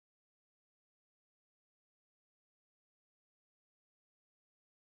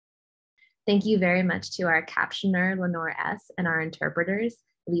Thank you very much to our captioner, Lenore S., and our interpreters,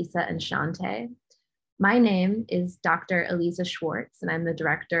 Lisa and Shante. My name is Dr. Elisa Schwartz, and I'm the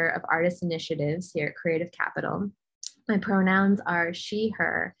Director of Artist Initiatives here at Creative Capital. My pronouns are she,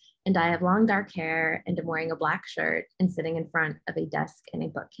 her, and I have long dark hair and am wearing a black shirt and sitting in front of a desk and a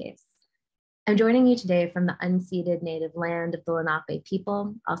bookcase. I'm joining you today from the unceded native land of the Lenape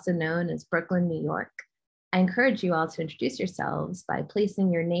people, also known as Brooklyn, New York. I encourage you all to introduce yourselves by placing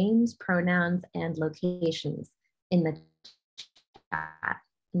your names, pronouns, and locations in the chat.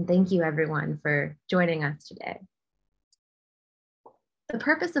 And thank you everyone for joining us today. The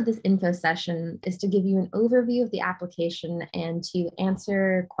purpose of this info session is to give you an overview of the application and to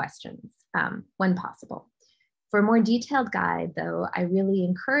answer questions when possible. For a more detailed guide, though, I really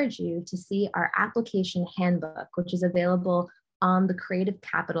encourage you to see our Application Handbook, which is available on the Creative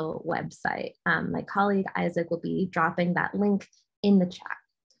Capital website. My colleague Isaac will be dropping that link in the chat.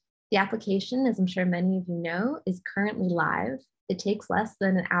 The application, as I'm sure many of you know, is currently live. It takes less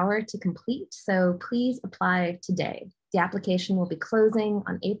than an hour to complete, so please apply today. The application will be closing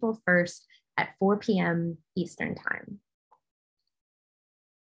on April 1st at 4 p.m. Eastern Time.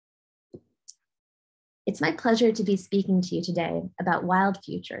 It's my pleasure to be speaking to you today about Wild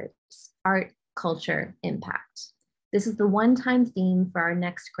Futures, Art, Culture, Impact. This is the one-time theme for our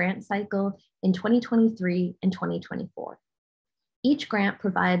next grant cycle in 2023 and 2024. Each grant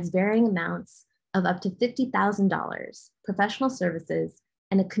provides varying amounts of up to $50,000, professional services,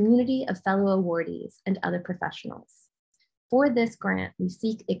 and a community of fellow awardees and other professionals. For this grant, we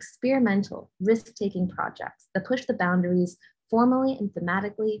seek experimental, risk-taking projects that push the boundaries formally and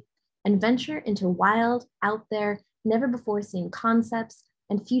thematically and venture into wild, out there, never before seen concepts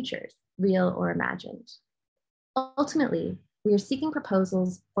and futures, real or imagined. Ultimately, we are seeking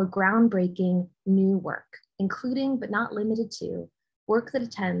proposals for groundbreaking new work, including but not limited to work that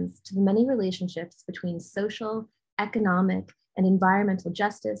attends to the many relationships between social, economic, and environmental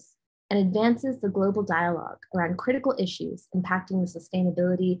justice, and advances the global dialogue around critical issues impacting the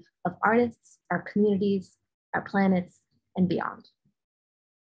sustainability of artists, our communities, our planets, and beyond.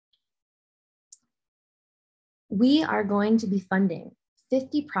 We are going to be funding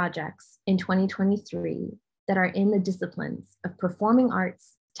 50 projects in 2023 that are in the disciplines of performing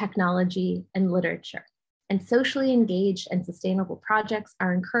arts, technology, and literature. And socially engaged and sustainable projects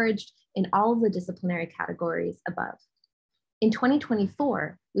are encouraged in all of the disciplinary categories above. In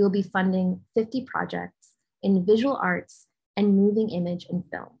 2024, we will be funding 50 projects in visual arts and moving image and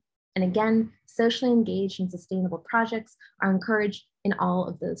film. And again, socially engaged and sustainable projects are encouraged in all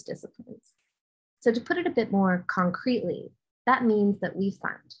of those disciplines. So to put it a bit more concretely, that means that we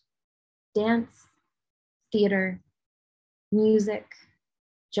fund dance, theater, music,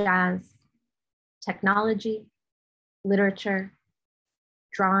 jazz, technology, literature,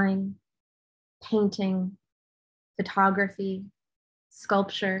 drawing, painting, photography,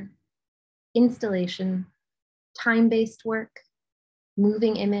 sculpture, installation, time-based work,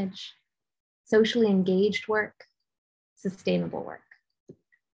 moving image, socially engaged work, sustainable work.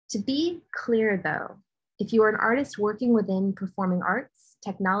 To be clear though, if you are an artist working within performing arts,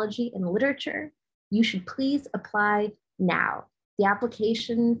 technology, and literature, you should please apply now. The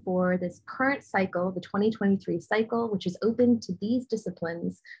application for this current cycle, the 2023 cycle, which is open to these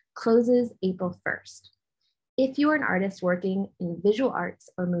disciplines, closes April 1st. If you are an artist working in visual arts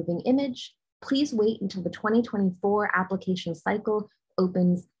or moving image, please wait until the 2024 application cycle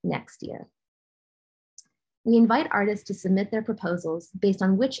opens next year. We invite artists to submit their proposals based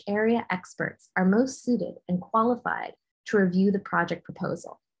on which area experts are most suited and qualified to review the project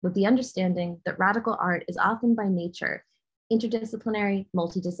proposal, with the understanding that radical art is often by nature interdisciplinary,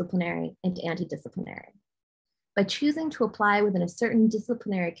 multidisciplinary, and antidisciplinary. By choosing to apply within a certain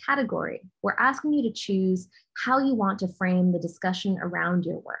disciplinary category, we're asking you to choose how you want to frame the discussion around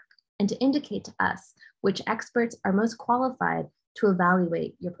your work and to indicate to us which experts are most qualified to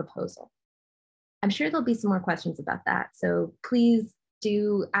evaluate your proposal. I'm sure there'll be some more questions about that, so please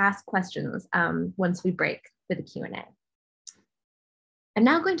do ask questions once we break for the Q&A. I'm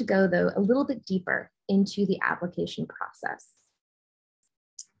now going to go, though, a little bit deeper into the application process.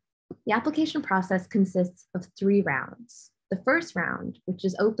 The application process consists of 3 rounds. The first round, which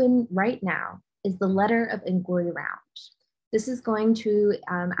is open right now, is the letter of inquiry round. This is going to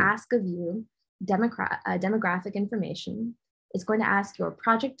ask of you demographic information. It's going to ask your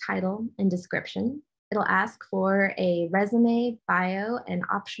project title and description. It'll ask for a resume, bio, and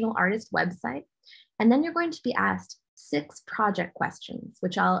optional artist website. And then you're going to be asked 6 project questions,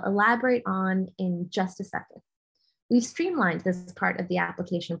 which I'll elaborate on in just a second. We've streamlined this part of the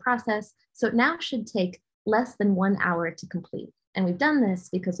application process, so it now should take less than 1 hour to complete. And we've done this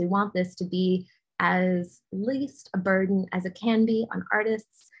because we want this to be as least a burden as it can be on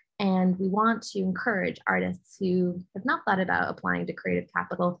artists. And we want to encourage artists who have not thought about applying to Creative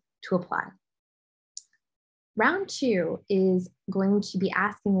Capital to apply. Round 2 is going to be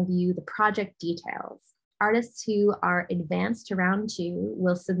asking of you the project details. Artists who are advanced to round 2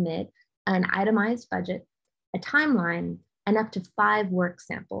 will submit an itemized budget, a timeline, and up to 5 work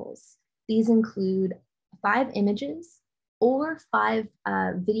samples. These include 5 images or 5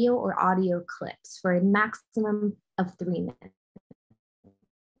 video or audio clips for a maximum of 3 minutes.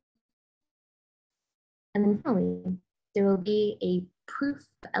 And then finally, there will be a proof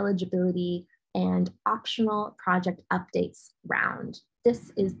of eligibility and optional project updates round.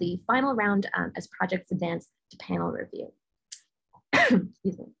 This is the final round as projects advance to panel review.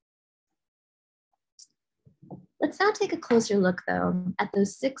 Excuse me. Let's now take a closer look, though, at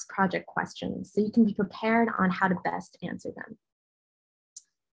those 6 project questions so you can be prepared on how to best answer them.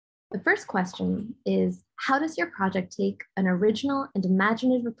 The first question is, how does your project take an original and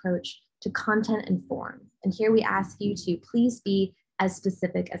imaginative approach to content and form? And here we ask you to please be as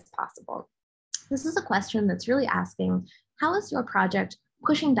specific as possible. This is a question that's really asking, how is your project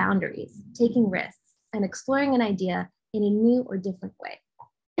pushing boundaries, taking risks, and exploring an idea in a new or different way?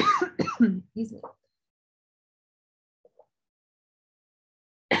 Excuse me.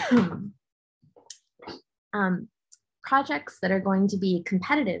 Projects that are going to be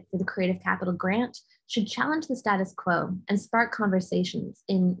competitive for the Creative Capital grant should challenge the status quo and spark conversations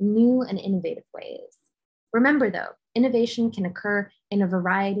in new and innovative ways. Remember though, innovation can occur in a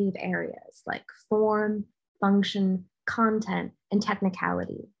variety of areas like form, function, content, and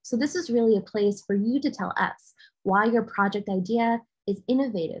technicality. So this is really a place for you to tell us why your project idea is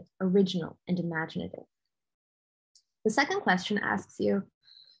innovative, original, and imaginative. The second question asks you,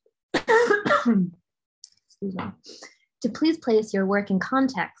 excuse me, to please place your work in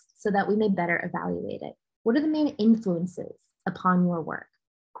context so that we may better evaluate it. What are the main influences upon your work?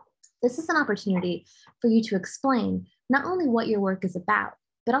 This is an opportunity for you to explain not only what your work is about,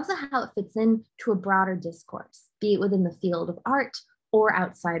 but also how it fits into a broader discourse, be it within the field of art or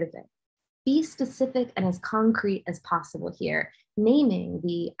outside of it. Be specific and as concrete as possible here, naming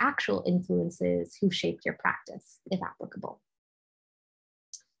the actual influences who shaped your practice, if applicable.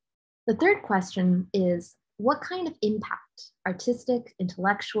 The third question is, what kind of impact, artistic,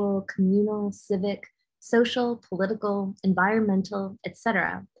 intellectual, communal, civic, social, political, environmental,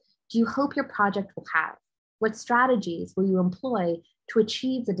 etc., do you hope your project will have? What strategies will you employ to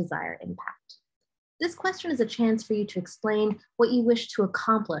achieve the desired impact? This question is a chance for you to explain what you wish to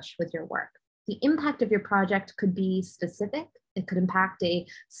accomplish with your work. The impact of your project could be specific. It could impact a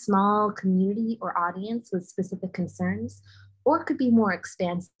small community or audience with specific concerns, or it could be more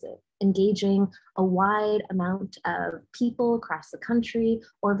expansive, engaging a wide amount of people across the country,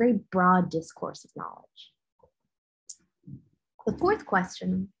 or a very broad discourse of knowledge. The fourth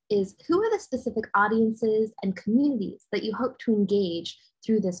question is, who are the specific audiences and communities that you hope to engage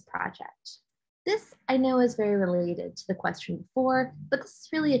through this project? This, I know, is very related to the question before, but this is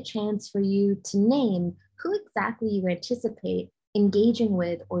really a chance for you to name who exactly you anticipate engaging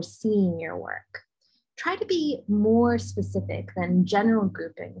with or seeing your work. Try to be more specific than general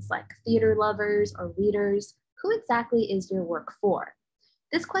groupings like theater lovers or readers. Who exactly is your work for?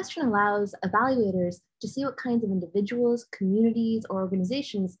 This question allows evaluators to see what kinds of individuals, communities, or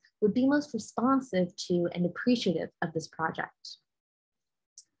organizations would be most responsive to and appreciative of this project.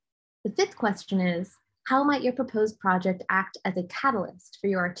 The fifth question is, how might your proposed project act as a catalyst for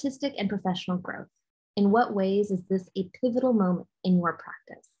your artistic and professional growth? In what ways is this a pivotal moment in your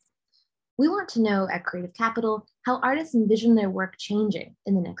practice? We want to know at Creative Capital how artists envision their work changing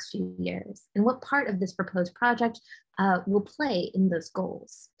in the next few years and what part of this proposed project will play in those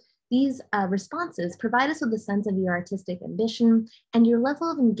goals. These responses provide us with a sense of your artistic ambition and your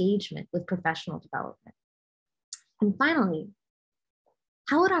level of engagement with professional development. And finally,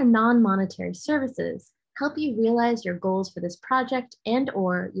 how would our non-monetary services help you realize your goals for this project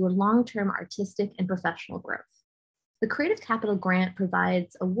and/or your long-term artistic and professional growth? The Creative Capital Grant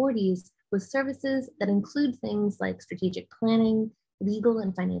provides awardees with services that include things like strategic planning, legal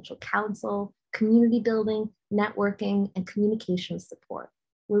and financial counsel, community building, networking, and communication support.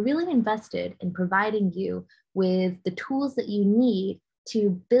 We're really invested in providing you with the tools that you need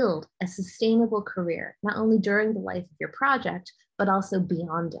to build a sustainable career, not only during the life of your project, but also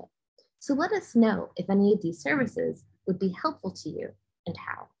beyond it. So let us know if any of these services would be helpful to you and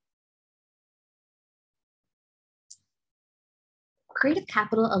how. Creative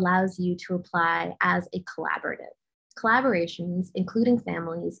Capital allows you to apply as a collaborative. Collaborations, including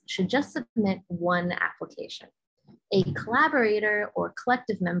families, should just submit one application. A collaborator or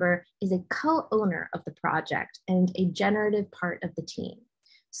collective member is a co-owner of the project and a generative part of the team.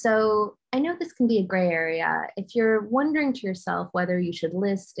 So I know this can be a gray area. If you're wondering to yourself whether you should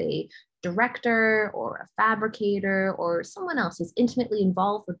list a director or a fabricator or someone else who's intimately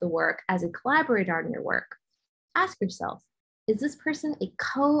involved with the work as a collaborator on your work, ask yourself, is this person a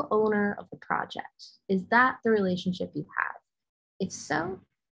co-owner of the project? Is that the relationship you have? If so,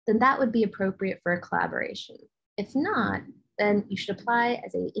 then that would be appropriate for a collaboration. If not, then you should apply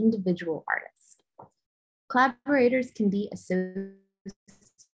as an individual artist. Collaborators can be associated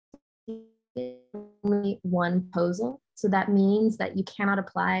with only one proposal. So that means that you cannot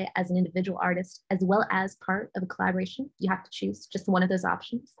apply as an individual artist as well as part of a collaboration. You have to choose just one of those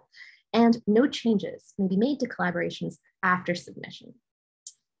options. And no changes may be made to collaborations after submission.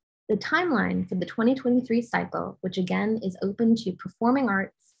 The timeline for the 2023 cycle, which again is open to performing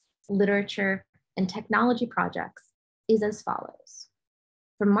arts, literature, and technology projects, is as follows.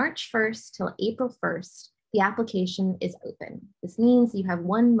 From March 1st till April 1st, the application is open. This means you have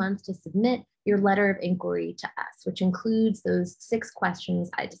 1 month to submit your letter of inquiry to us, which includes those 6 questions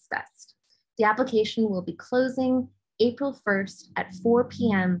I discussed. The application will be closing April 1st at 4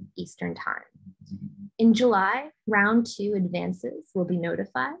 p.m. Eastern Time. In July, round 2 advances will be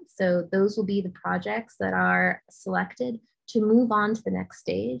notified. So those will be the projects that are selected to move on to the next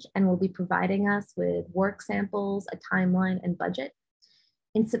stage and will be providing us with work samples, a timeline, and budget.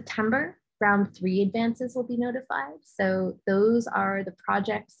 In September, round 3 advances will be notified. So those are the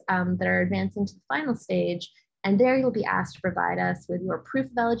projects that are advancing to the final stage. And there you'll be asked to provide us with your proof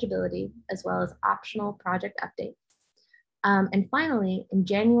of eligibility as well as optional project updates. And finally, in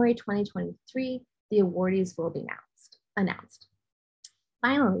January 2023, the awardees will be announced.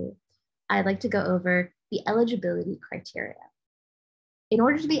 Finally, I'd like to go over the eligibility criteria. In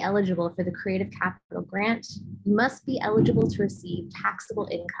order to be eligible for the Creative Capital Grant, you must be eligible to receive taxable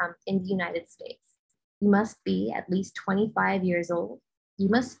income in the United States. You must be at least 25 years old. You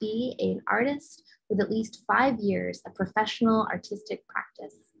must be an artist with at least 5 years of professional artistic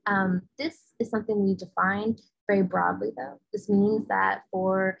practice. This is something we define very broadly though. This means that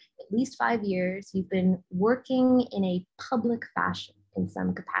for at least 5 years, you've been working in a public fashion in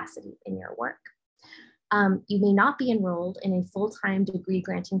some capacity in your work. You may not be enrolled in a full-time degree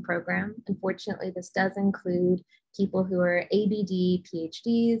granting program. Unfortunately, this does include people who are ABD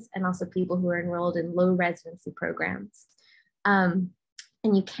PhDs and also people who are enrolled in low residency programs. And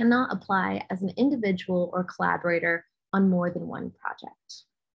you cannot apply as an individual or collaborator on more than one project.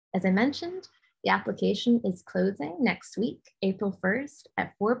 As I mentioned, the application is closing next week, April 1st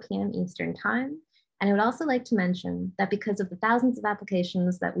at 4 p.m. Eastern Time. And I would also like to mention that because of the thousands of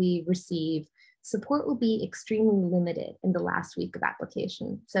applications that we receive, support will be extremely limited in the last week of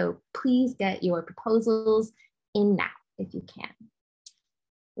application. So please get your proposals in now if you can.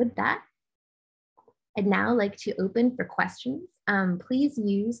 With that, I'd now like to open for questions. Please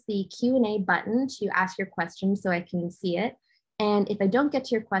use the Q&A button to ask your question so I can see it. And if I don't get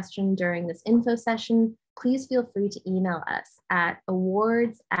to your question during this info session, please feel free to email us at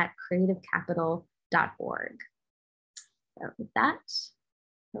awards@creativecapital.org. So with that,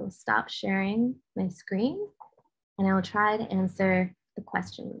 I will stop sharing my screen and I will try to answer the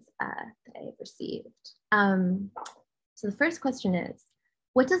questions that I've received. So the first question is,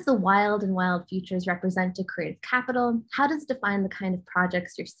 what does the wild and wild futures represent to Creative Capital? How does it define the kind of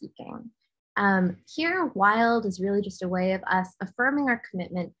projects you're seeking? Here, wild is really just a way of us affirming our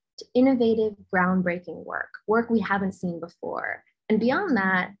commitment to innovative, groundbreaking work we haven't seen before. And beyond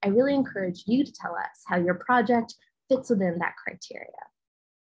that, I really encourage you to tell us how your project fits within that criteria.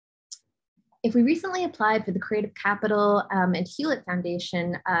 If we recently applied for the Creative Capital and Hewlett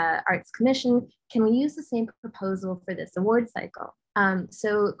Foundation Arts Commission, can we use the same proposal for this award cycle?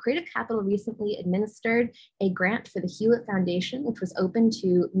 So Creative Capital recently administered a grant for the Hewlett Foundation, which was open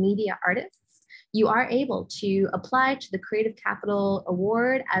to media artists. You are able to apply to the Creative Capital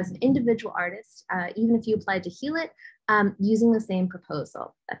Award as an individual artist, even if you applied to Hewlett, using the same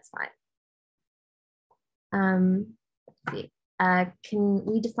proposal. That's fine. Let's see. Can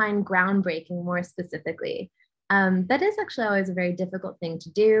we define groundbreaking more specifically? That is actually always a very difficult thing to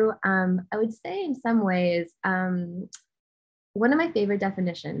do. I would say in some ways, one of my favorite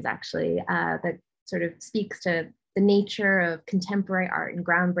definitions actually that sort of speaks to the nature of contemporary art and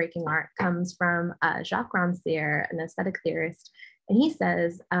groundbreaking art comes from Jacques Rancière, an aesthetic theorist. And he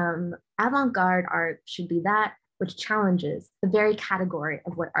says, avant-garde art should be that which challenges the very category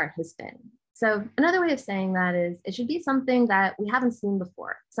of what art has been. So another way of saying that is it should be something that we haven't seen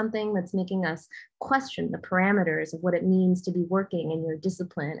before, something that's making us question the parameters of what it means to be working in your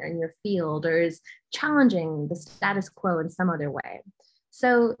discipline or in your field, or is challenging the status quo in some other way.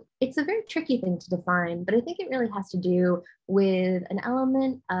 So it's a very tricky thing to define, but I think it really has to do with an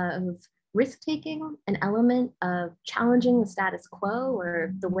element of risk-taking, an element of challenging the status quo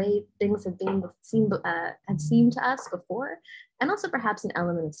or the way things have seemed to us before, and also perhaps an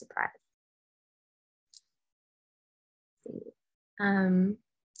element of surprise. All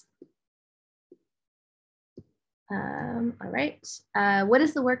right, what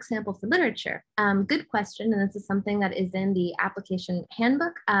is the work sample for literature? Good question, and this is something that is in the application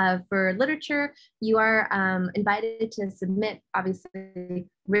handbook. For literature, you are invited to submit, obviously,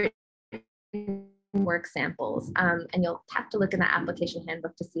 written work samples, and you'll have to look in the application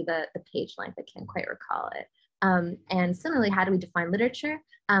handbook to see the page length. I can't quite recall it. And similarly, how do we define literature?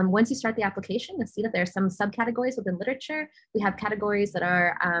 Once you start the application, you'll see that there are some subcategories within literature. We have categories that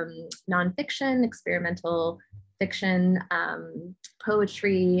are nonfiction, experimental fiction,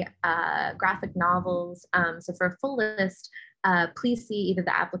 poetry, graphic novels. So for a full list, please see either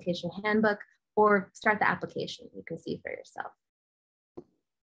the application handbook or start the application. You can see for yourself. Let's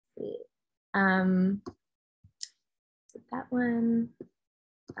see. So that one.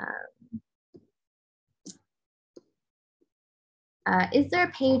 Is there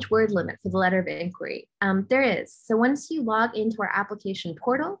a page word limit for the letter of inquiry? There is. So once you log into our application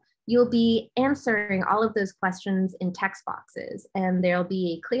portal, you'll be answering all of those questions in text boxes, and there'll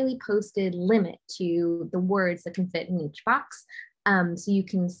be a clearly posted limit to the words that can fit in each box. So you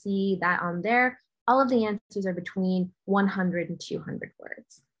can see that on there. All of the answers are between 100 and 200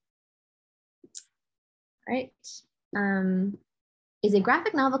 words. All right. Is a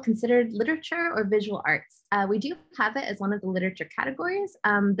graphic novel considered literature or visual arts? We do have it as one of the literature categories,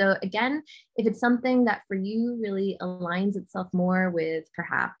 though again, if it's something that for you really aligns itself more with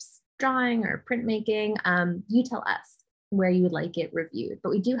perhaps drawing or printmaking, you tell us where you would like it reviewed,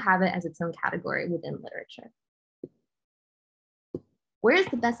 but we do have it as its own category within literature. Where is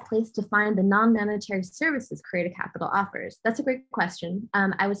the best place to find the non-monetary services Creative Capital offers? That's a great question.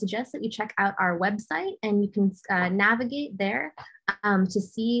 I would suggest that you check out our website, and you can navigate there to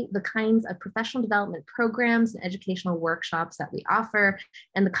see the kinds of professional development programs and educational workshops that we offer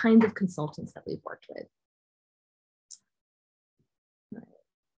and the kinds of consultants that we've worked with. Let's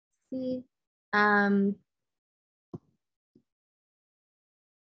see.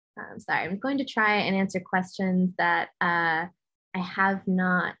 Sorry, I'm going to try and answer questions that I have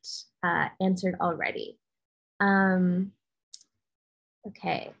not answered already.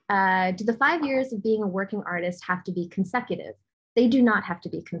 Okay, do the 5 years of being a working artist have to be consecutive? They do not have to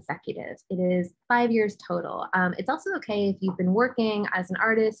be consecutive. It is 5 years total. It's also okay if you've been working as an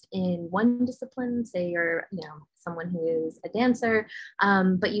artist in one discipline, say you're someone who is a dancer,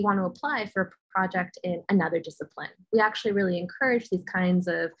 but you want to apply for a project in another discipline. We actually really encourage these kinds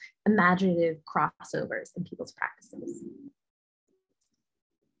of imaginative crossovers in people's practices.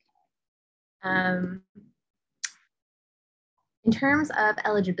 In terms of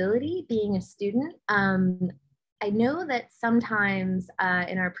eligibility, being a student, I know that sometimes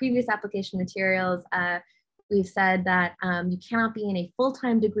in our previous application materials, we've said that you cannot be in a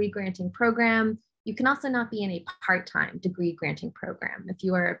full-time degree granting program. You can also not be in a part-time degree granting program. If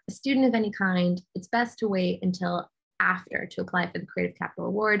you are a student of any kind, it's best to wait until after to apply for the Creative Capital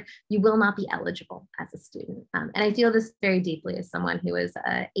Award. You will not be eligible as a student. And I feel this very deeply as someone who is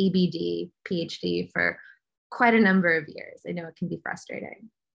an ABD PhD for quite a number of years. I know it can be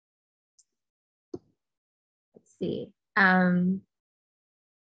frustrating. Let's see.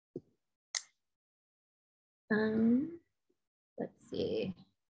 Let's see.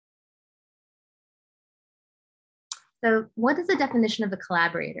 So what is the definition of a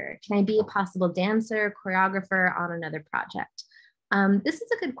collaborator? Can I be a possible dancer, choreographer on another project? This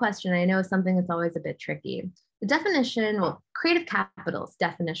is a good question. I know it's something that's always a bit tricky. The definition, well, Creative Capital's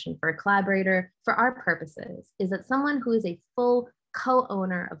definition for a collaborator for our purposes is that someone who is a full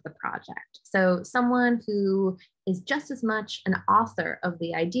co-owner of the project. So someone who is just as much an author of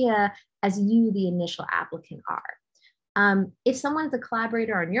the idea as you, the initial applicant, are. If someone is a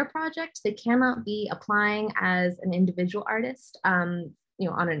collaborator on your project, they cannot be applying as an individual artist, on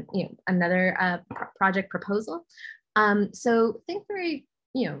another project proposal. So think very,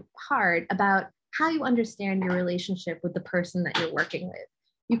 hard about how you understand your relationship with the person that you're working with.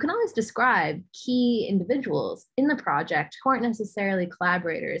 You can always describe key individuals in the project who aren't necessarily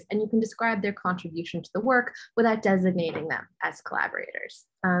collaborators, and you can describe their contribution to the work without designating them as collaborators.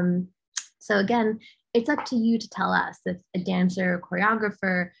 So again, it's up to you to tell us if a dancer or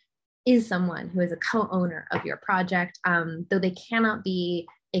choreographer is someone who is a co-owner of your project, though they cannot be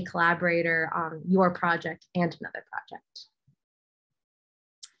a collaborator on your project and another project.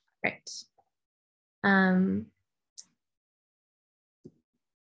 Right.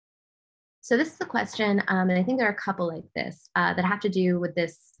 So this is a question, and I think there are a couple like this that have to do with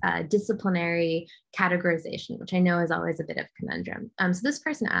this disciplinary categorization, which I know is always a bit of a conundrum. So this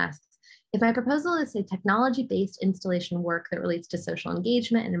person asks, if my proposal is a technology-based installation work that relates to social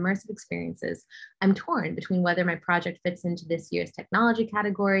engagement and immersive experiences, I'm torn between whether my project fits into this year's technology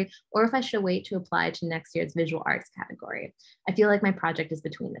category or if I should wait to apply to next year's visual arts category. I feel like my project is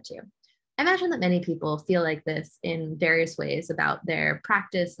between the two. I imagine that many people feel like this in various ways about their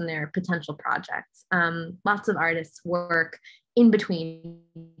practice and their potential projects. Lots of artists work in between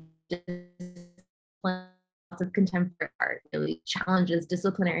of contemporary art really challenges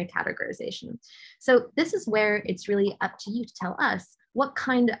disciplinary categorization. So this is where it's really up to you to tell us what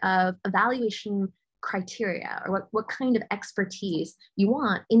kind of evaluation criteria or what kind of expertise you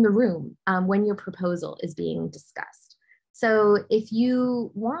want in the room when your proposal is being discussed. So if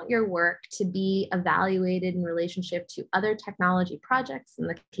you want your work to be evaluated in relationship to other technology projects, in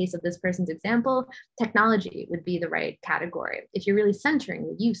the case of this person's example, technology would be the right category. If you're really centering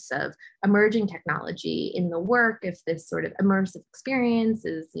the use of emerging technology in the work, if this sort of immersive experience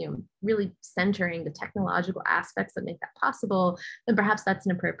is really centering the technological aspects that make that possible, then perhaps that's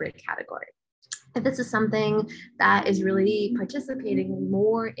an appropriate category. If this is something that is really participating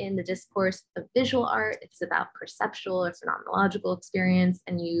more in the discourse of visual art, it's about perceptual or phenomenological experience,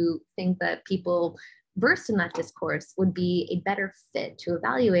 and you think that people versed in that discourse would be a better fit to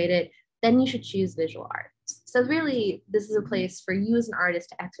evaluate it, then you should choose visual arts. So really, this is a place for you as an artist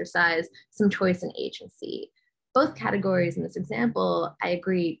to exercise some choice and agency. Both categories in this example, I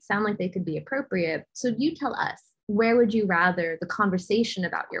agree, sound like they could be appropriate. So you tell us, where would you rather the conversation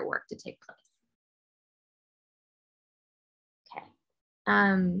about your work to take place?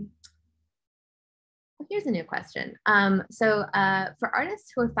 Here's a new question. For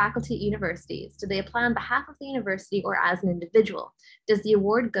artists who are faculty at universities, do they apply on behalf of the university or as an individual? Does the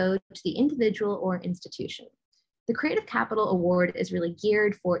award go to the individual or institution? The Creative Capital Award is really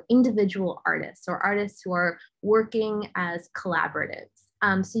geared for individual artists or artists who are working as collaboratives.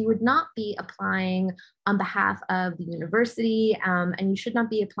 So you would not be applying on behalf of the university, and you should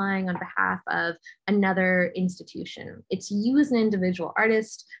not be applying on behalf of another institution. It's you as an individual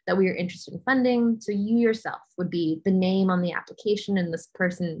artist that we are interested in funding. So you yourself would be the name on the application and this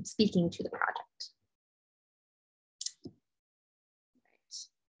person speaking to the project.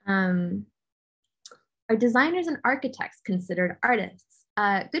 Are designers and architects considered artists?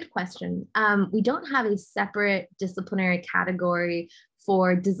 Good question. We don't have a separate disciplinary category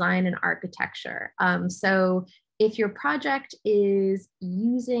for design and architecture. So if your project is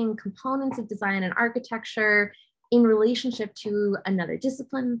using components of design and architecture in relationship to another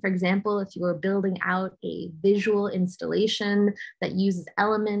discipline, for example, if you are building out a visual installation that uses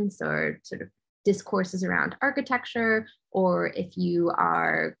elements or sort of discourses around architecture, or if you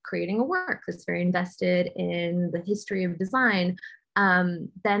are creating a work that's very invested in the history of design,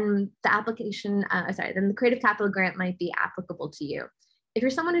 then the Creative Capital Grant might be applicable to you. If you're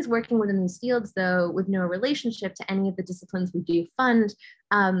someone who's working within these fields, though, with no relationship to any of the disciplines we do fund,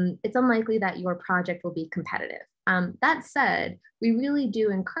 it's unlikely that your project will be competitive. That said, we really do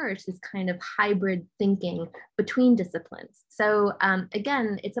encourage this kind of hybrid thinking between disciplines. So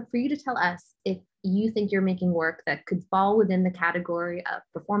again, it's up for you to tell us if you think you're making work that could fall within the category of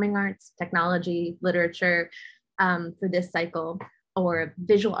performing arts, technology, literature for this cycle, or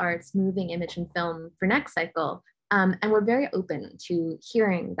visual arts, moving image and film for next cycle. And we're very open to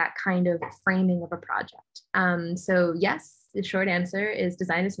hearing that kind of framing of a project. So yes, the short answer is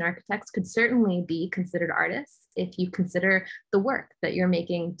designers and architects could certainly be considered artists if you consider the work that you're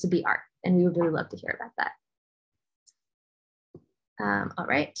making to be art. And we would really love to hear about that. All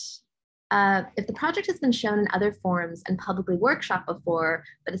right. If the project has been shown in other forums and publicly workshopped before,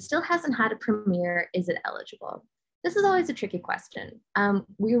 but it still hasn't had a premiere, is it eligible? This is always a tricky question.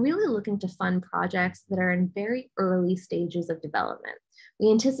 We're really looking to fund projects that are in very early stages of development. We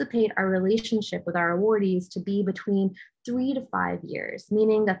anticipate our relationship with our awardees to be between 3 to 5 years,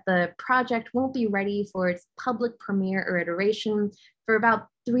 meaning that the project won't be ready for its public premiere or iteration for about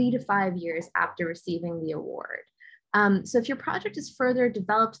 3 to 5 years after receiving the award. So if your project is further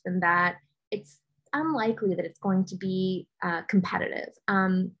developed than that, it's unlikely that it's going to be competitive.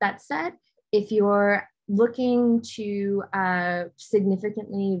 That said, if you're looking to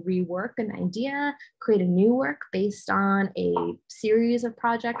significantly rework an idea, create a new work based on a series of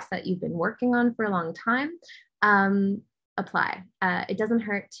projects that you've been working on for a long time, apply. It doesn't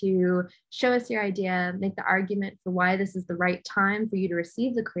hurt to show us your idea, make the argument for why this is the right time for you to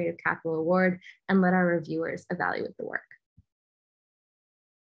receive the Creative Capital Award, and let our reviewers evaluate the work.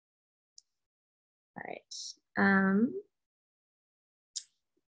 All right.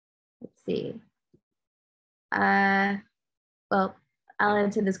 Let's see. Well, I'll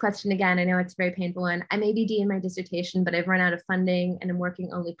answer this question again. I know it's a very painful one. I may be D in my dissertation, but I've run out of funding and I'm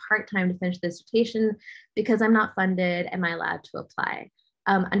working only part-time to finish the dissertation because I'm not funded. Am I allowed to apply?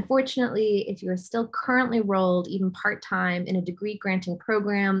 Unfortunately, if you're still currently enrolled, even part-time in a degree granting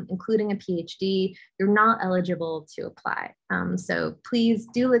program, including a PhD, you're not eligible to apply. So please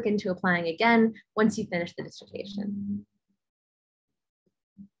do look into applying again once you finish the dissertation.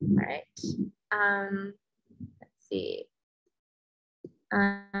 All right. Let's see.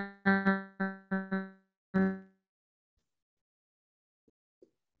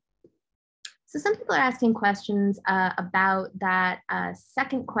 So some people are asking questions about that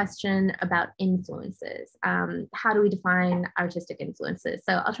second question about influences. How do we define artistic influences?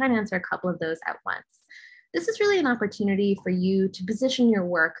 So I'll try and answer a couple of those at once. This is really an opportunity for you to position your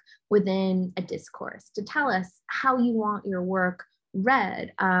work within a discourse, to tell us how you want your work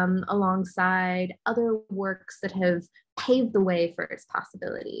read alongside other works that have paved the way for its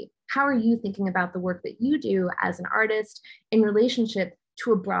possibility. How are you thinking about the work that you do as an artist in relationship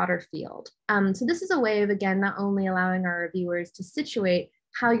to a broader field? So this is a way of, again, not only allowing our reviewers to situate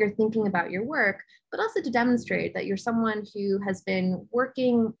how you're thinking about your work, but also to demonstrate that you're someone who has been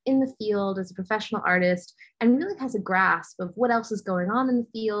working in the field as a professional artist and really has a grasp of what else is going on in the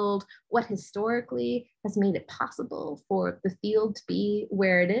field, what historically has made it possible for the field to be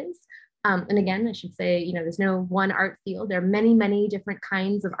where it is. And again, I should say, you know, there's no one art field. There are many, many different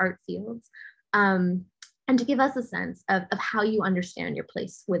kinds of art fields. And to give us a sense of how you understand your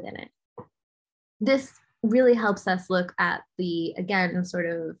place within it. This really helps us look at the, again, sort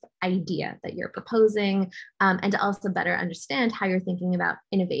of idea that you're proposing, and to also better understand how you're thinking about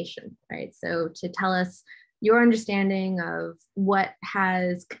innovation, right? So to tell us your understanding of what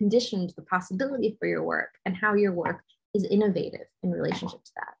has conditioned the possibility for your work and how your work is innovative in relationship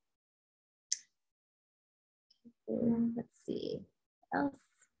to that. Let's see, what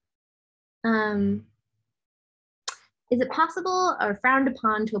else? Is it possible or frowned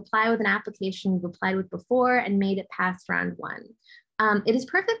upon to apply with an application you've applied with before and made it past round one? It is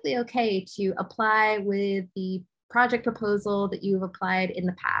perfectly okay to apply with the project proposal that you've applied in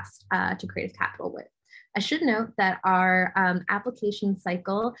the past to Creative Capital with. I should note that our application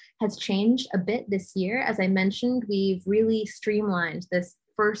cycle has changed a bit this year. As I mentioned, we've really streamlined this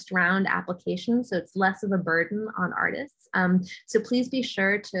first round application, so it's less of a burden on artists. So please be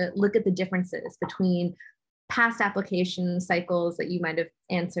sure to look at the differences between past application cycles that you might have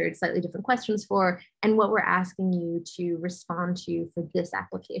answered slightly different questions for, and what we're asking you to respond to for this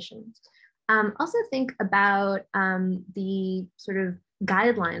application. Also think about the sort of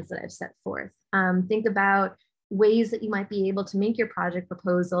guidelines that I've set forth. Think about ways that you might be able to make your project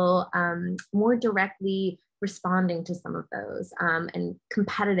proposal more directly responding to some of those and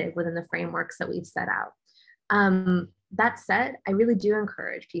competitive within the frameworks that we've set out. That said, I really do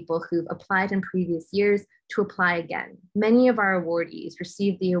encourage people who've applied in previous years to apply again. Many of our awardees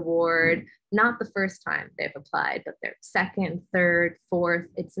received the award not the first time they've applied, but their second, third, fourth.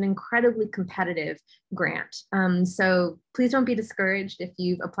 It's an incredibly competitive grant. So please don't be discouraged if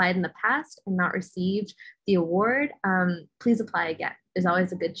you've applied in the past and not received the award. Please apply again. There's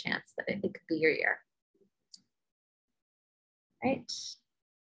always a good chance that it could be your year. Right. Let's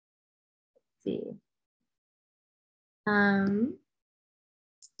see.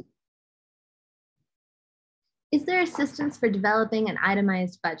 Is there assistance for developing an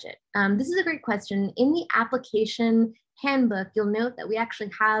itemized budget? This is a great question. In the application handbook, you'll note that we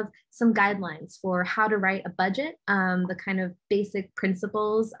actually have some guidelines for how to write a budget, the kind of basic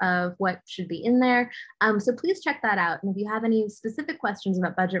principles of what should be in there. So please check that out. And if you have any specific questions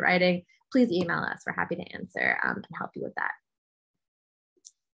about budget writing, please email us. We're happy to answer and help you with that.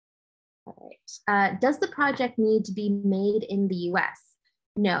 All right. Does the project need to be made in the US?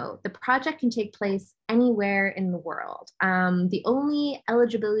 No, the project can take place anywhere in the world. The only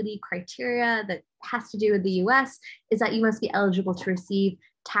eligibility criteria that has to do with the US is that you must be eligible to receive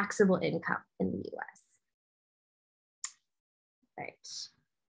taxable income in the US. Right.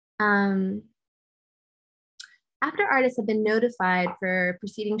 After artists have been notified for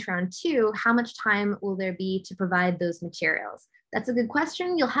proceeding to round 2, how much time will there be to provide those materials? That's a good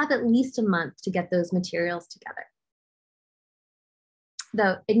question. You'll have at least a month to get those materials together.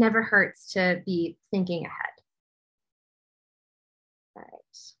 Though it never hurts to be thinking ahead. All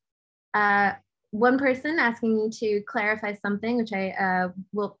right. one person asking me to clarify something, which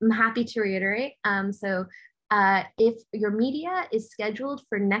I'm happy to reiterate. If your media is scheduled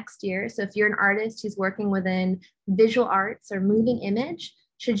for next year, so if you're an artist who's working within visual arts or moving image,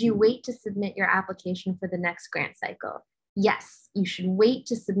 should you wait to submit your application for the next grant cycle? Yes, you should wait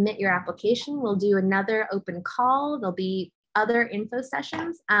to submit your application. We'll do another open call. There'll be other info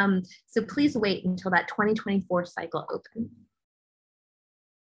sessions. So please wait until that 2024 cycle opens.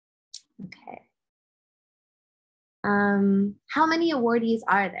 Okay. How many awardees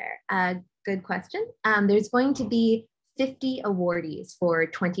are there? Good question. There's going to be 50 awardees for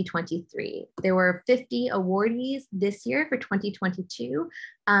 2023. There were 50 awardees this year for 2022,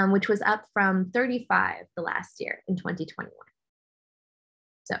 which was up from 35 the last year in 2021.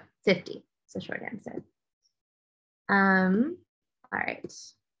 So 50 is the short answer. All right.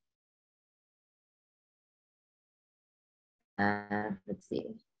 Let's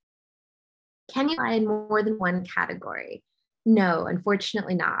see. Can you apply in more than one category? No,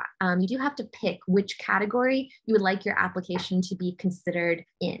 unfortunately not. You do have to pick which category you would like your application to be considered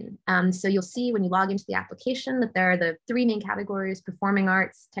in. So you'll see when you log into the application that there are the three main categories: performing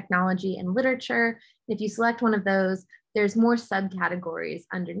arts, technology, and literature. And if you select one of those, there's more subcategories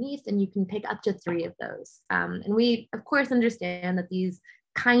underneath, and you can pick up to 3 of those. And we, of course, understand that these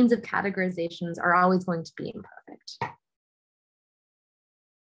kinds of categorizations are always going to be imperfect.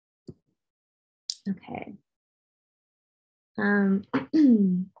 Okay. Let's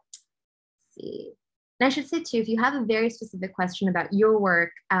see. And I should say too, if you have a very specific question about your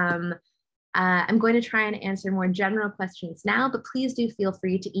work, I'm going to try and answer more general questions now, but please do feel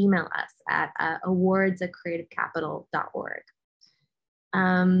free to email us at awards@creativecapital.org.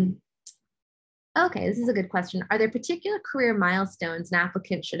 Okay, this is a good question. Are there particular career milestones an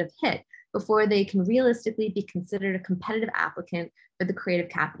applicant should have hit before they can realistically be considered a competitive applicant for the Creative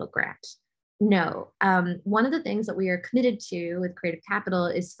Capital grant? No. One of the things that we are committed to with Creative Capital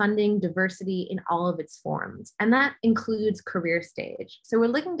is funding diversity in all of its forms, and that includes career stage. So we're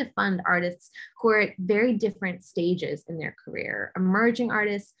looking to fund artists who are at very different stages in their career: emerging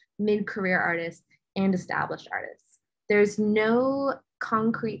artists, mid-career artists, and established artists. There's no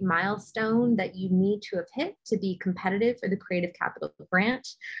concrete milestone that you need to have hit to be competitive for the Creative Capital grant.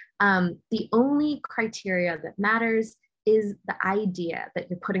 The only criteria that matters is the idea that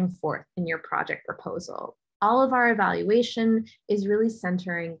you're putting forth in your project proposal. All of our evaluation is really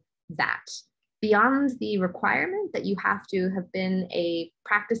centering that. Beyond the requirement that you have to have been a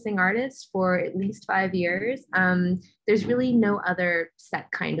practicing artist for at least 5 years, there's really no other set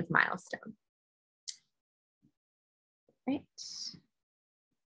kind of milestone. Right.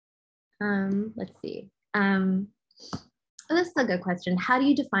 Let's see. This is a good question. How do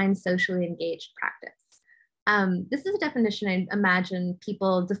you define socially engaged practice? This is a definition I imagine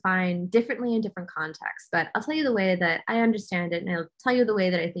people define differently in different contexts, but I'll tell you the way that I understand it, and I'll tell you the way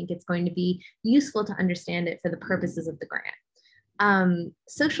that I think it's going to be useful to understand it for the purposes of the grant.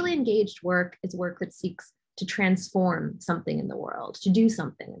 Socially engaged work is work that seeks to transform something in the world, to do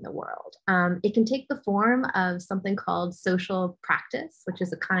something in the world. It can take the form of something called social practice, which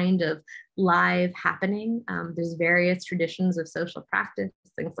is a kind of live happening. There's various traditions of social practice,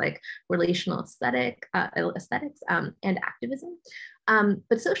 things like relational aesthetics and activism.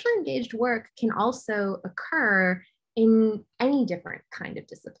 But socially engaged work can also occur in any different kind of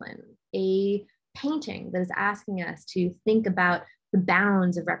discipline. A painting that is asking us to think about the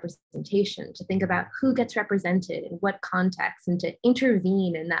bounds of representation, to think about who gets represented in what context, and to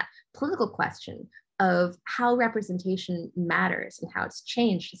intervene in that political question of how representation matters and how it's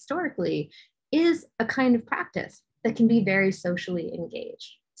changed historically, is a kind of practice that can be very socially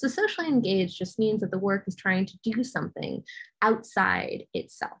engaged. So socially engaged just means that the work is trying to do something outside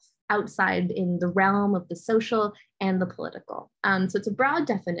itself, outside in the realm of the social and the political. So it's a broad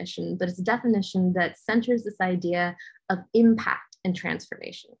definition, but it's a definition that centers this idea of impact and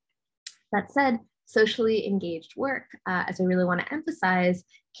transformation. That said, socially engaged work, as I really want to emphasize,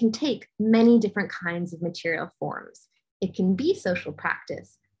 can take many different kinds of material forms. It can be social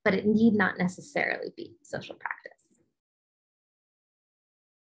practice, but it need not necessarily be social practice.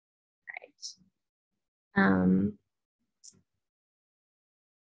 All right.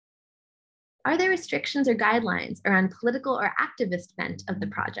 Are there restrictions or guidelines around political or activist bent of the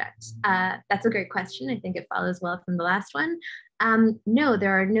project? That's a great question. I think it follows well from the last one. No,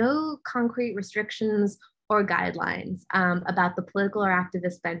 there are no concrete restrictions or guidelines about the political or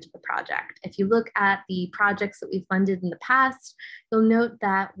activist bent of the project. If you look at the projects that we've funded in the past, you'll note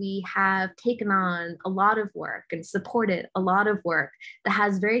that we have taken on a lot of work and supported a lot of work that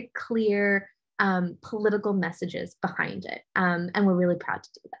has very clear political messages behind it. And we're really proud to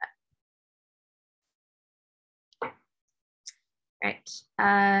do that. Right.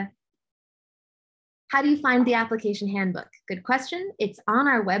 How do you find the application handbook? Good question. It's on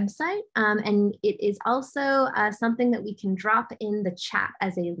our website, and it is also something that we can drop in the chat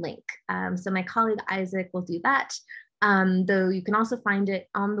as a link. So my colleague Isaac will do that, though you can also find it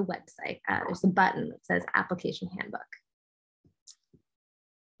on the website. There's a button that says application handbook.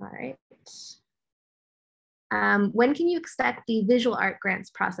 All right. When can you expect the visual art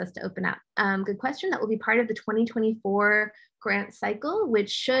grants process to open up? Good question. That will be part of the 2024 grant cycle,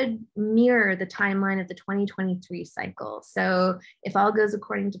 which should mirror the timeline of the 2023 cycle. So if all goes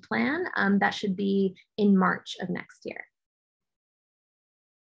according to plan, that should be in March of next year.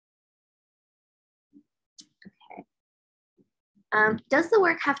 Okay. Does the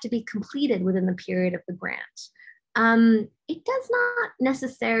work have to be completed within the period of the grant? It does not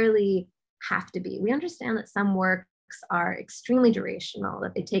necessarily have to be. We understand that some works are extremely durational,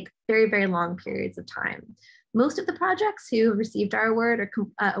 that they take very, very long periods of time. Most of the projects who received our award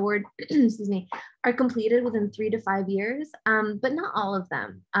excuse me, are completed within 3 to 5 years, but not all of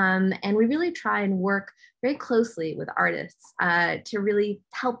them. And we really try and work very closely with artists to really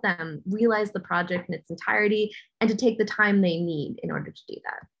help them realize the project in its entirety and to take the time they need in order to do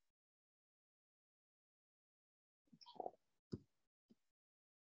that.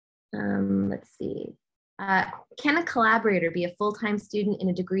 Let's see. Can a collaborator be a full-time student in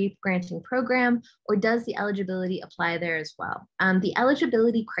a degree granting program, or does the eligibility apply there as well? The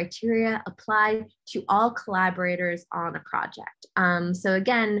eligibility criteria apply to all collaborators on a project. So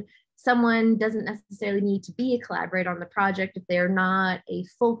again, someone doesn't necessarily need to be a collaborator on the project if they're not a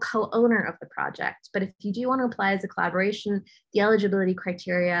full co-owner of the project. But if you do want to apply as a collaboration, the eligibility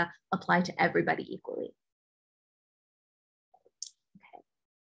criteria apply to everybody equally.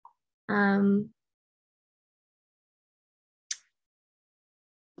 Let's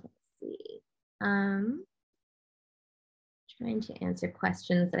see. Trying to answer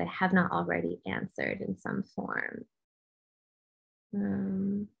questions that I have not already answered in some form.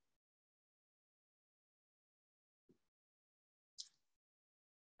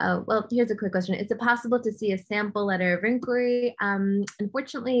 Oh, well, here's a quick question. Is it possible to see a sample letter of inquiry?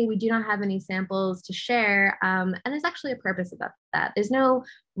 Unfortunately, we do not have any samples to share, and there's actually a purpose about that. There's no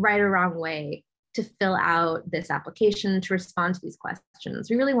right or wrong way to fill out this application to respond to these questions.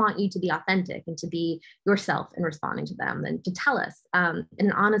 We really want you to be authentic and to be yourself in responding to them, and to tell us in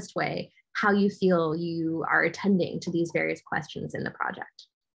an honest way how you feel you are attending to these various questions in the project.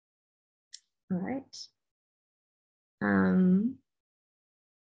 All right.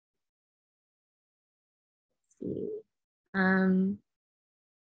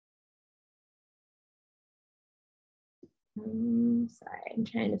 Sorry, I'm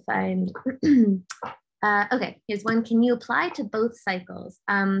trying to find. Okay, here's one. Can you apply to both cycles?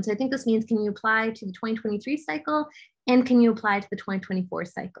 So I think this means, can you apply to the 2023 cycle, and can you apply to the 2024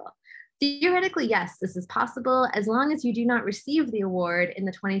 cycle? Theoretically, yes, this is possible as long as you do not receive the award in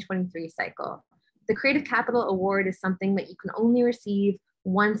the 2023 cycle. The Creative Capital Award is something that you can only receive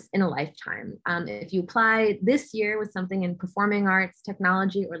once in a lifetime. If you apply this year with something in performing arts,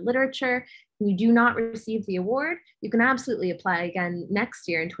 technology, or literature, and you do not receive the award, you can absolutely apply again next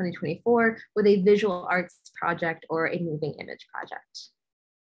year in 2024 with a visual arts project or a moving image project.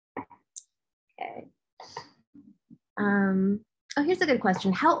 Okay. Oh, here's a good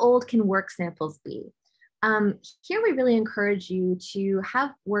question. How old can work samples be? Here we really encourage you to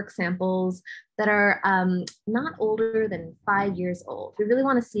have work samples that are not older than 5 years old. We really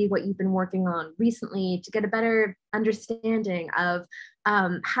want to see what you've been working on recently to get a better understanding of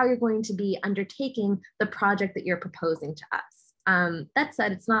how you're going to be undertaking the project that you're proposing to us. That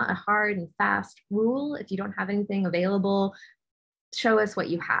said, it's not a hard and fast rule. If you don't have anything available, show us what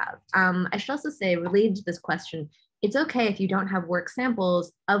you have. I should also say, related to this question, it's okay if you don't have work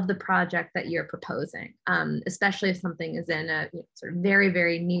samples of the project that you're proposing, especially if something is in a sort of very,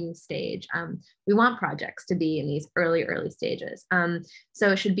 very new stage. We want projects to be in these early stages.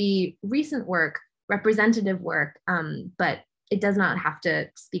 So it should be recent work, representative work, but it does not have to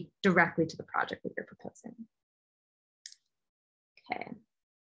speak directly to the project that you're proposing. Okay.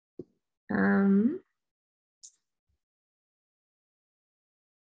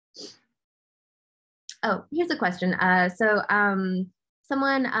 Oh, here's a question.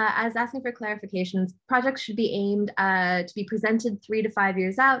 Someone is asking for clarifications. Projects should be aimed to be presented 3 to 5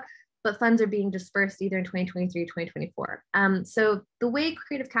 years out, but funds are being dispersed either in 2023 or 2024. So the way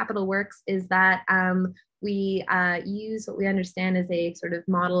Creative Capital works is that we use what we understand as a sort of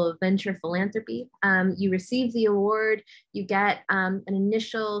model of venture philanthropy. You receive the award, you get an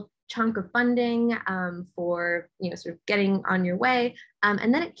initial chunk of funding for sort of getting on your way.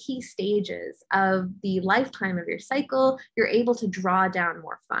 And then at key stages of the lifetime of your cycle, you're able to draw down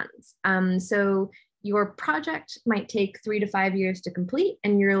more funds. So your project might take 3 to 5 years to complete,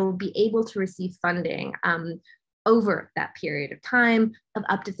 and you'll be able to receive funding over that period of time of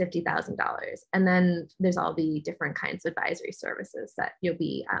up to $50,000. And then there's all the different kinds of advisory services that will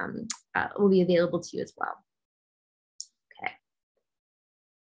be available to you as well. Okay.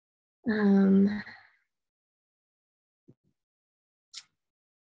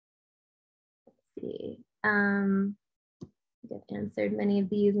 Let's see. I've answered many of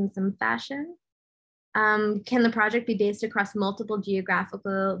these in some fashion. Can the project be based across multiple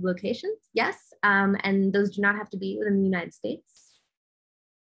geographical locations? Yes, and those do not have to be within the United States.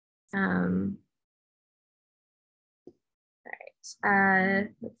 All right,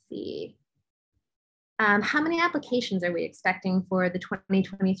 let's see. How many applications are we expecting for the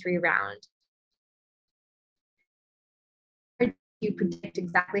 2023 round? You predict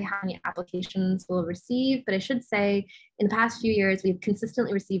exactly how many applications we'll receive, but I should say in the past few years, we've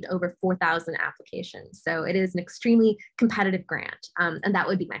consistently received over 4,000 applications. So it is an extremely competitive grant, and that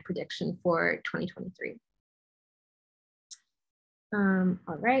would be my prediction for 2023. All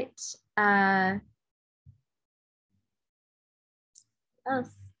right. What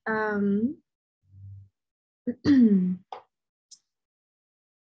else?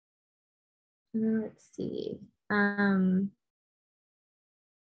 Let's see.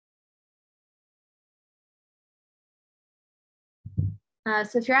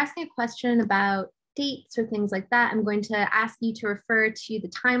 So if you're asking a question about dates or things like that, I'm going to ask you to refer to the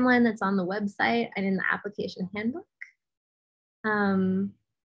timeline that's on the website and in the application handbook. Let's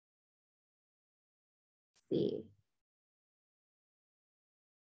see.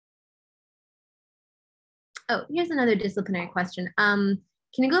 Oh, here's another disciplinary question. Can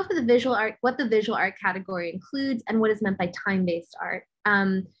you go over the visual art, what the visual art category includes and what is meant by time-based art?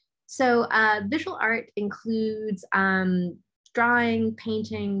 So visual art includes drawing,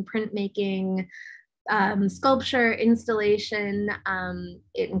 painting, printmaking, sculpture, installation.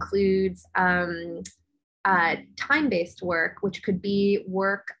 It includes time-based work, which could be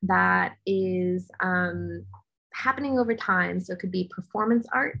work that is happening over time. So it could be performance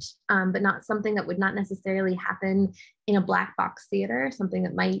art, but not something that would not necessarily happen in a black box theater, something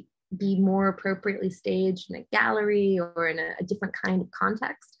that might be more appropriately staged in a gallery or in a different kind of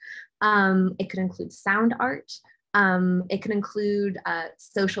context. It could include sound art. It could include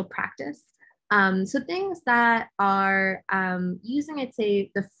social practice. So things that are using, I'd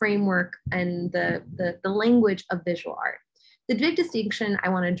say, the framework and the language of visual art. The big distinction I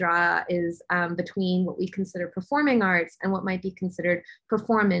want to draw is between what we consider performing arts and what might be considered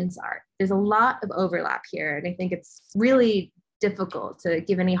performance art. There's a lot of overlap here, and I think it's really difficult to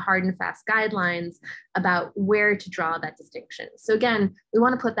give any hard and fast guidelines about where to draw that distinction. So again, we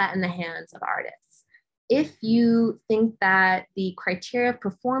want to put that in the hands of artists. If you think that the criteria of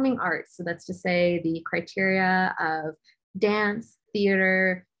performing arts, so that's to say the criteria of dance,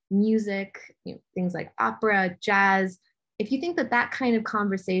 theater, music, things like opera, jazz, if you think that that kind of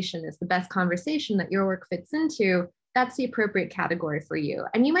conversation is the best conversation that your work fits into, that's the appropriate category for you.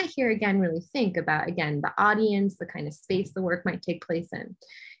 And you might here again really think about, again, the audience, the kind of space the work might take place in.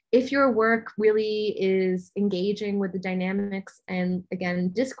 If your work really is engaging with the dynamics and,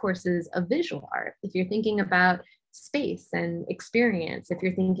 again, discourses of visual art, if you're thinking about space and experience, if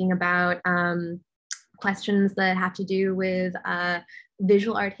you're thinking about questions that have to do with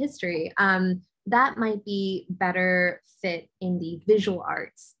visual art history, that might be better fit in the visual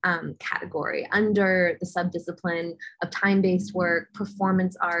arts category under the subdiscipline of time-based work,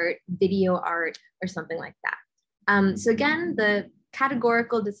 performance art, video art, or something like that. So again, the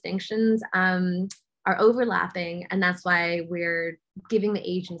categorical distinctions are overlapping, and that's why we're giving the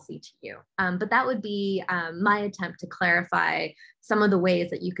agency to you. But that would be my attempt to clarify some of the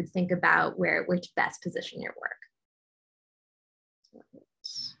ways that you could think about where to best position your work.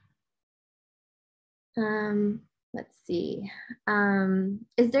 Let's see.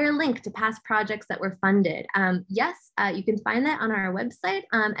 Is there a link to past projects that were funded? Yes, you can find that on our website.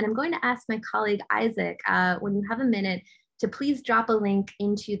 And I'm going to ask my colleague Isaac, when you have a minute, to please drop a link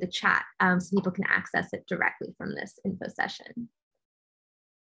into the chat so people can access it directly from this info session.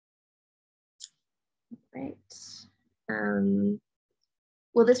 Right.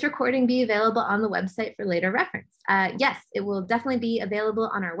 Will this recording be available on the website for later reference? Yes, it will definitely be available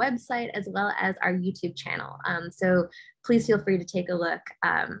on our website as well as our YouTube channel. So please feel free to take a look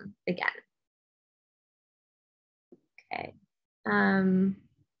again. Okay.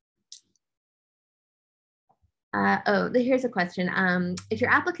 Here's a question. If your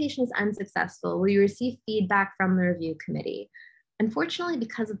application is unsuccessful, will you receive feedback from the review committee? Unfortunately,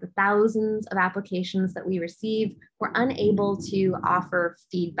 because of the thousands of applications that we receive, we're unable to offer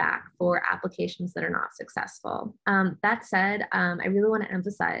feedback for applications that are not successful. That said, I really want to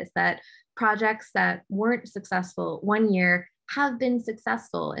emphasize that projects that weren't successful one year have been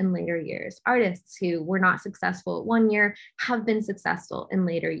successful in later years. Artists who were not successful one year have been successful in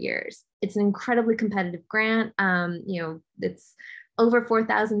later years. It's an incredibly competitive grant. It's over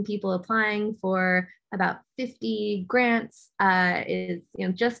 4,000 people applying for about 50 grants, is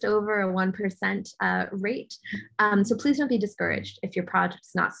just over a 1% rate. So please don't be discouraged if your project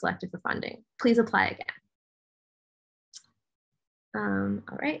is not selected for funding. Please apply again. All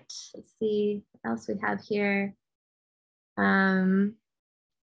right, let's see what else we have here. So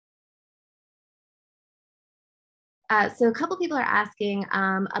a couple people are asking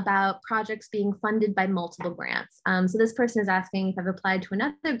about projects being funded by multiple grants. So this person is asking if I've applied to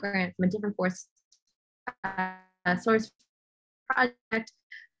another grant from a different source project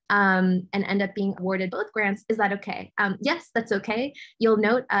and end up being awarded both grants, is that okay? Yes, that's okay. You'll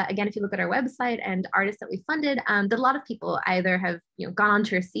note, again, if you look at our website and artists that we funded, that a lot of people either have gone on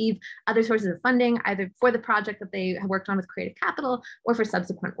to receive other sources of funding, either for the project that they have worked on with Creative Capital or for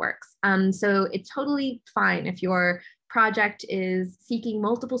subsequent works. So it's totally fine if your project is seeking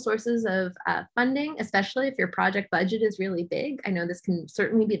multiple sources of funding, especially if your project budget is really big. I know this can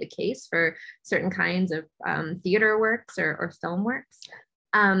certainly be the case for certain kinds of theater works or film works.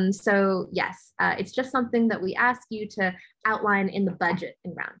 So yes, it's just something that we ask you to outline in the budget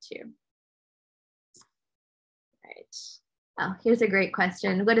in round 2. Right. Oh, here's a great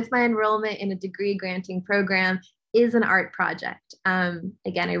question. What if my enrollment in a degree granting program is an art project?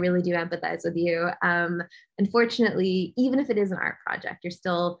 Again, I really do empathize with you. Unfortunately, even if it is an art project, you're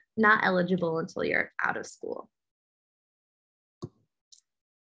still not eligible until you're out of school.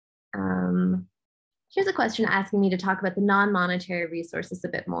 Here's a question asking me to talk about the non-monetary resources a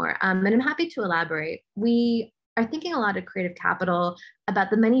bit more, and I'm happy to elaborate. We are thinking a lot of Creative Capital about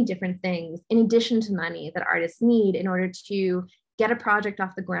the many different things, in addition to money, that artists need in order to get a project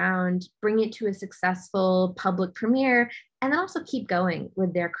off the ground, bring it to a successful public premiere, and then also keep going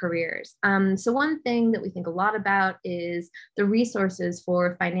with their careers. So one thing that we think a lot about is the resources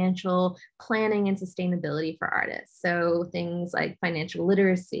for financial planning and sustainability for artists. So things like financial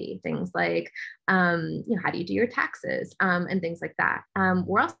literacy, things like how do you do your taxes, and things like that.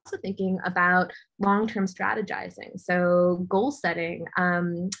 We're also thinking about long-term strategizing, so goal setting,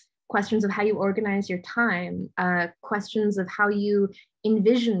 questions of how you organize your time, questions of how you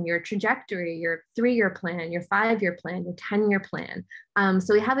envision your trajectory, your 3-year plan, your 5-year plan, your 10-year plan.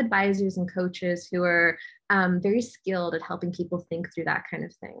 So we have advisors and coaches who are very skilled at helping people think through that kind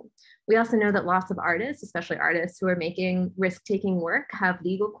of thing. We also know that lots of artists, especially artists who are making risk-taking work, have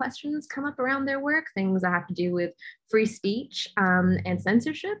legal questions come up around their work, things that have to do with free speech and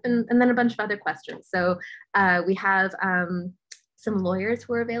censorship, and then a bunch of other questions. So we have some lawyers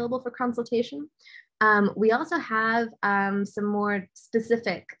who are available for consultation. We also have some more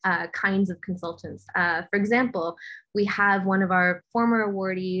specific kinds of consultants. For example, we have one of our former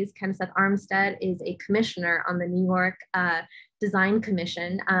awardees, Kenneth Armstead, is a commissioner on the New York Design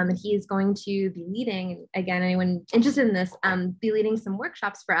Commission, and he is going to be leading, again, anyone interested in this, be leading some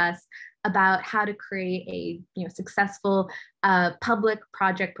workshops for us about how to create a successful public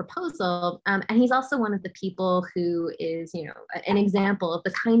project proposal. And he's also one of the people who is an example of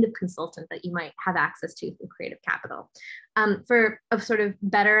the kind of consultant that you might have access to through Creative Capital. For a sort of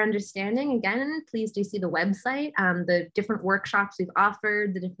better understanding, again, please do see the website, the different workshops we've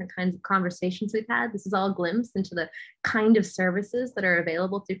offered, the different kinds of conversations we've had. This is all a glimpse into the kind of services that are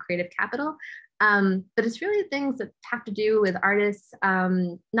available through Creative Capital. But it's really things that have to do with artists,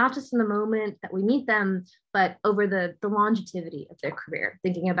 not just in the moment that we meet them, but over the longevity of their career,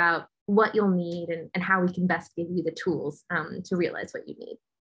 thinking about what you'll need and how we can best give you the tools to realize what you need.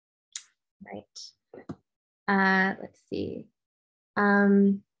 Right. Let's see.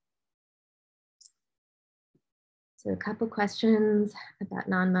 So a couple questions about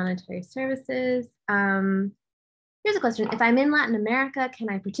non-monetary services. Here's a question. If I'm in Latin America, can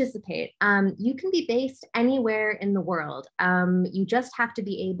I participate? You can be based anywhere in the world. You just have to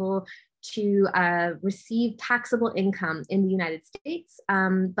be able to receive taxable income in the United States,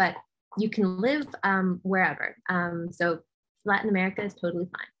 but you can live wherever. So Latin America is totally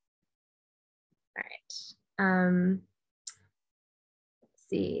fine. All right. Let's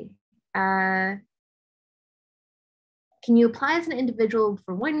see. Can you apply as an individual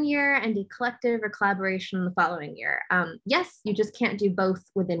for 1 year and a collective or collaboration the following year? Yes, you just can't do both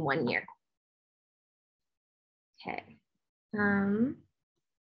within 1 year. Okay. I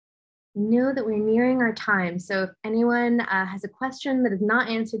know that we're nearing our time, so if anyone has a question that is not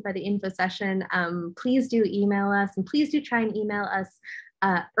answered by the info session, please do email us, and please do try and email us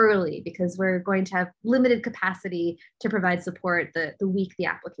early, because we're going to have limited capacity to provide support the week the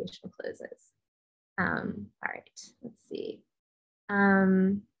application closes. All right, let's see.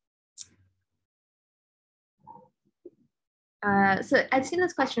 So I've seen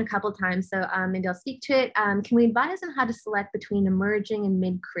this question a couple of times, so maybe I'll speak to it. Can we advise on how to select between emerging and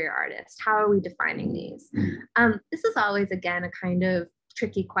mid-career artists? How are we defining these? This is always, again, a kind of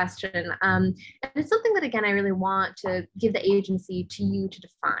tricky question. And it's something that, again, I really want to give the agency to you to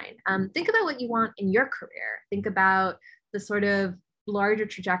define. Think about what you want in your career. Think about the sort of larger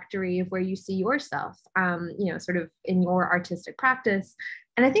trajectory of where you see yourself, sort of in your artistic practice.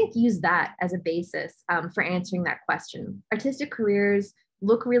 And I think use that as a basis for answering that question. Artistic careers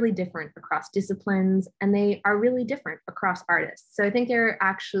look really different across disciplines, and they are really different across artists. So I think they're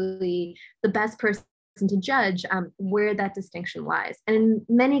actually the best person to judge where that distinction lies. And in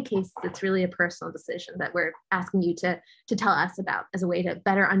many cases, it's really a personal decision that we're asking you to tell us about as a way to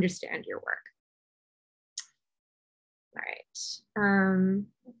better understand your work. All right,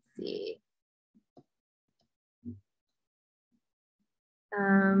 let's see.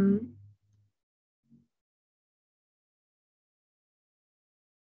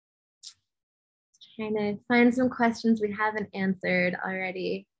 Trying to find some questions we haven't answered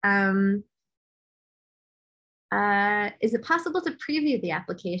already. Is it possible to preview the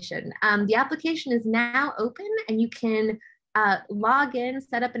application? The application is now open, and you can log in,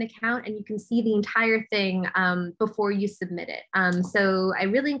 set up an account, and you can see the entire thing before you submit it. So I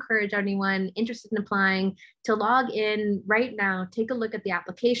really encourage anyone interested in applying to log in right now, take a look at the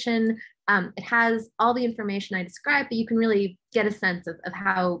application. It has all the information I described, but you can really get a sense of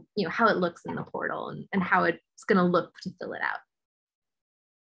how, how it looks in the portal and how it's going to look to fill it out.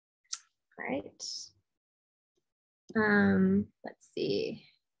 All right. Let's see.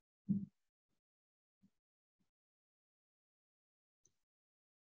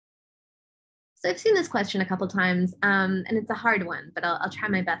 So I've seen this question a couple times, and it's a hard one, but I'll try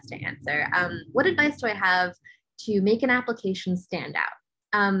my best to answer. What advice do I have to make an application stand out?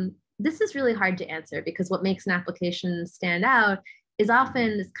 This is really hard to answer, because what makes an application stand out is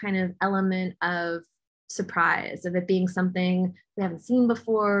often this kind of element of surprise, of it being something we haven't seen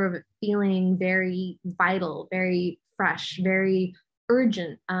before, of it feeling very vital, very fresh, very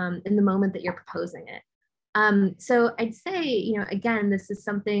urgent in the moment that you're proposing it. So I'd say, again, this is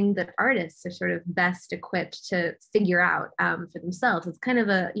something that artists are sort of best equipped to figure out for themselves. It's kind of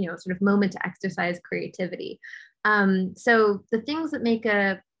a, sort of moment to exercise creativity. So the things that make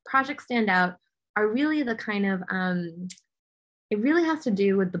a project stand out are really the kind of, it really has to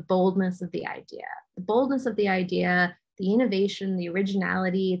do with the boldness of the idea. The boldness of the idea, the innovation, the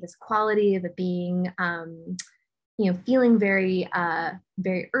originality, this quality of it being, feeling very,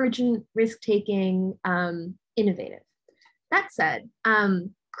 very urgent, risk-taking, innovative. That said,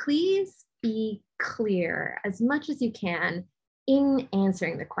 please be clear as much as you can in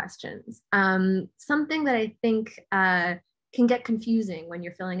answering the questions. Something that I think can get confusing when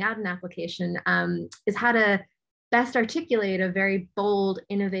you're filling out an application is how to best articulate a very bold,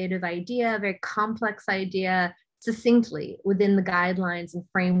 innovative idea, a very complex idea, succinctly within the guidelines and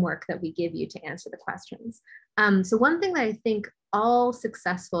framework that we give you to answer the questions. So one thing that I think all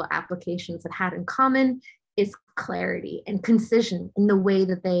successful applications have had in common is clarity and concision in the way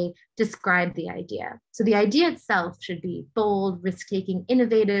that they describe the idea. So the idea itself should be bold, risk-taking,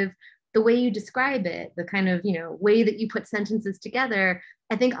 innovative. The way you describe it, the kind of way that you put sentences together,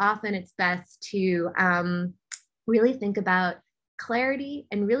 I think often it's best to really think about clarity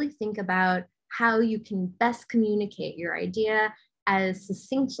and really think about how you can best communicate your idea as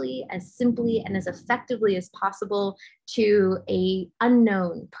succinctly, as simply, and as effectively as possible to an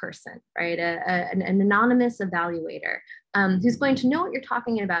unknown person, right? An anonymous evaluator who's going to know what you're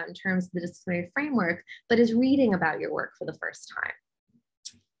talking about in terms of the disciplinary framework, but is reading about your work for the first time.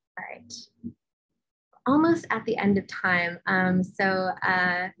 All right, almost at the end of time.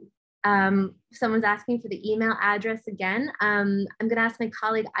 Someone's asking for the email address again. I'm going to ask my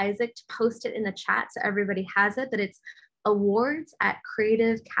colleague Isaac to post it in the chat so everybody has it, but it's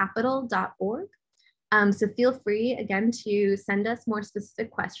awards@creativecapital.org. So feel free, again, to send us more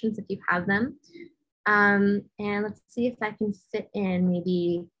specific questions if you have them. And let's see if I can fit in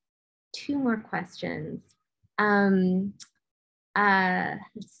maybe 2 more questions. Let's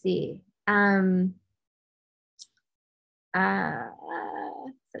see.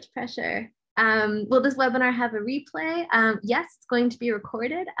 Such pressure. Will this webinar have a replay? Yes, it's going to be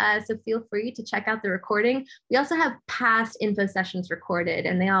recorded, so feel free to check out the recording. We also have past info sessions recorded,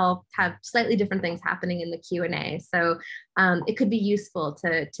 and they all have slightly different things happening in the Q&A. So it could be useful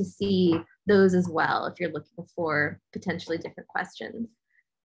to see those as well if you're looking for potentially different questions.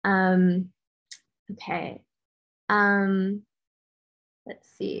 Okay. Let's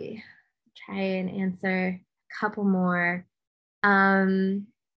see. Try and answer a couple more.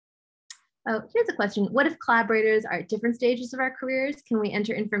 Oh, here's a question. What if collaborators are at different stages of our careers? Can we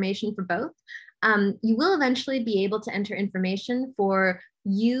enter information for both? You will eventually be able to enter information for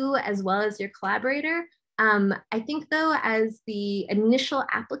you as well as your collaborator. I think though, as the initial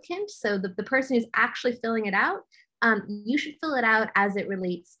applicant, so the person who's actually filling it out, you should fill it out as it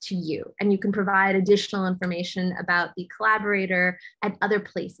relates to you, and you can provide additional information about the collaborator at other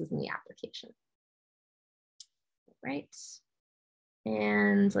places in the application. Right.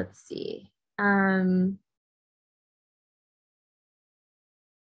 And let's see. All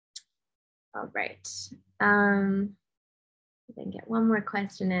right. I can get one more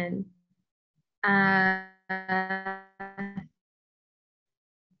question in. All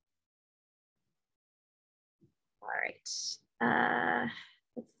right.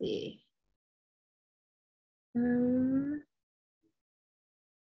 Let's see.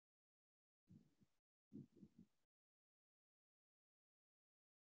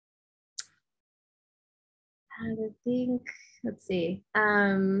 I think, let's see.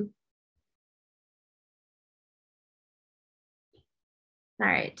 All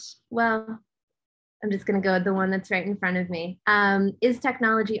right, well, I'm just gonna go with the one that's right in front of me. Is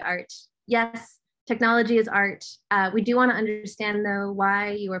technology art? Yes, technology is art. We do wanna understand though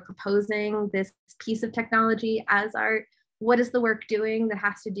why you are proposing this piece of technology as art. What is the work doing that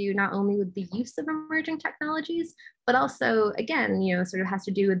has to do not only with the use of emerging technologies, but also, again, sort of has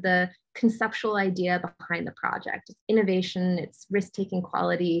to do with the conceptual idea behind the project. It's innovation, it's risk-taking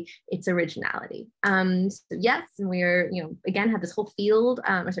quality, it's originality. So yes, and we're, again, have this whole field,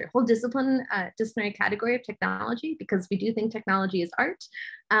 whole disciplinary category of technology, because we do think technology is art.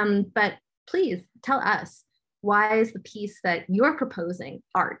 But please tell us, why is the piece that you're proposing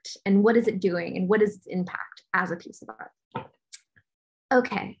art, and what is it doing, and what is its impact as a piece of art?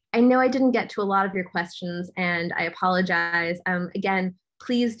 Okay, I know I didn't get to a lot of your questions, and I apologize. Again,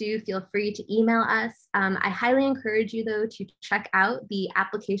 please do feel free to email us. I highly encourage you though to check out the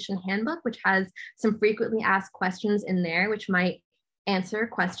Application Handbook, which has some frequently asked questions in there, which might answer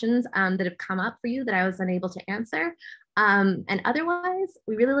questions that have come up for you that I was unable to answer. And otherwise,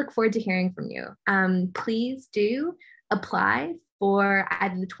 we really look forward to hearing from you. Please do apply for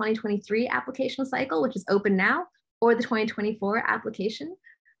either the 2023 application cycle, which is open now, or the 2024 application.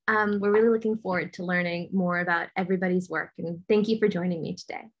 We're really looking forward to learning more about everybody's work, and thank you for joining me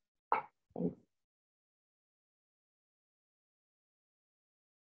today. Thanks.